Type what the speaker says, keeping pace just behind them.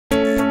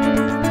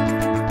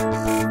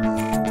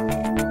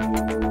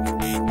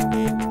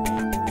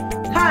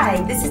Hi,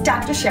 this is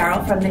Dr.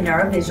 Cheryl from the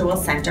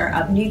Neurovisual Center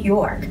of New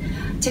York.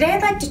 Today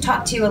I'd like to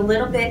talk to you a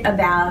little bit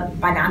about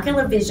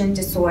binocular vision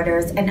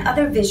disorders and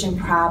other vision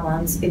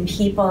problems in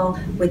people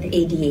with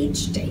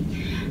ADHD.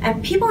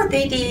 And people with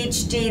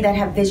ADHD that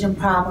have vision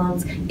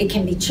problems, it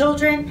can be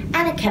children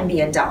and it can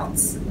be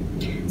adults.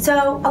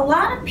 So a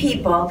lot of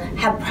people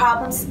have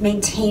problems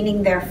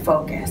maintaining their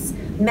focus,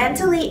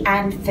 mentally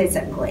and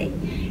physically.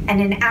 And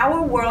in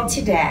our world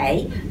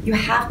today, you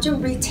have to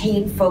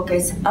retain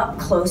focus up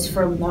close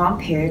for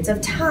long periods of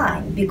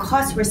time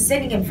because we're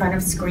sitting in front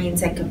of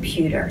screens and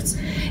computers.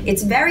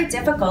 It's very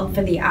difficult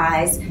for the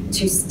eyes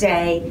to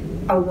stay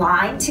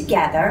aligned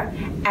together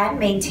and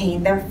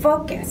maintain their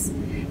focus.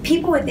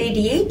 People with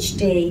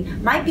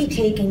ADHD might be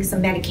taking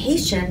some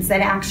medications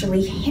that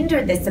actually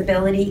hinder this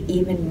ability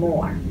even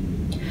more.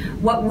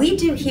 What we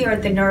do here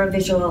at the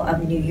Neurovisual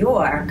of New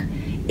York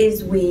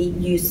is we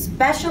use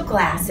special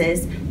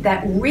glasses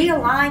that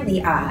realign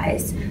the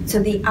eyes so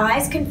the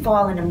eyes can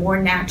fall in a more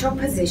natural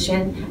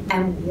position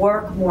and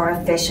work more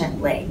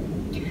efficiently.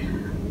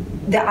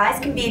 The eyes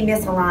can be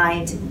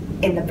misaligned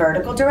in the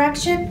vertical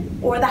direction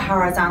or the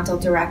horizontal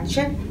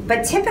direction,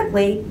 but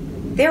typically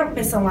they're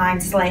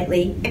misaligned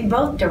slightly in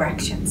both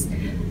directions.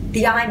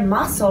 The eye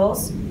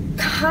muscles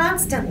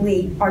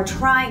constantly are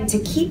trying to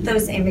keep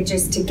those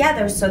images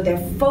together so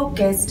they're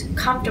focused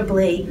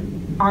comfortably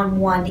on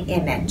one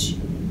image.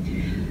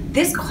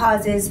 This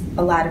causes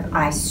a lot of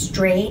eye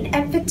strain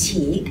and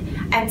fatigue,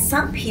 and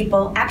some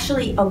people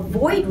actually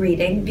avoid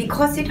reading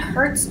because it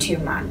hurts too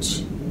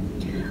much.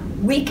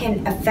 We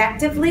can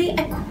effectively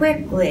and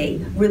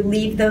quickly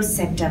relieve those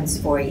symptoms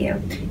for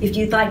you. If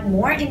you'd like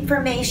more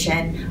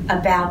information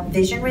about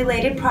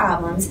vision-related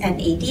problems and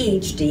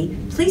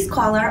ADHD, please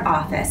call our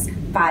office,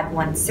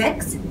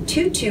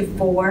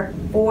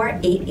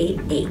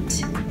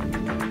 516-224-4888.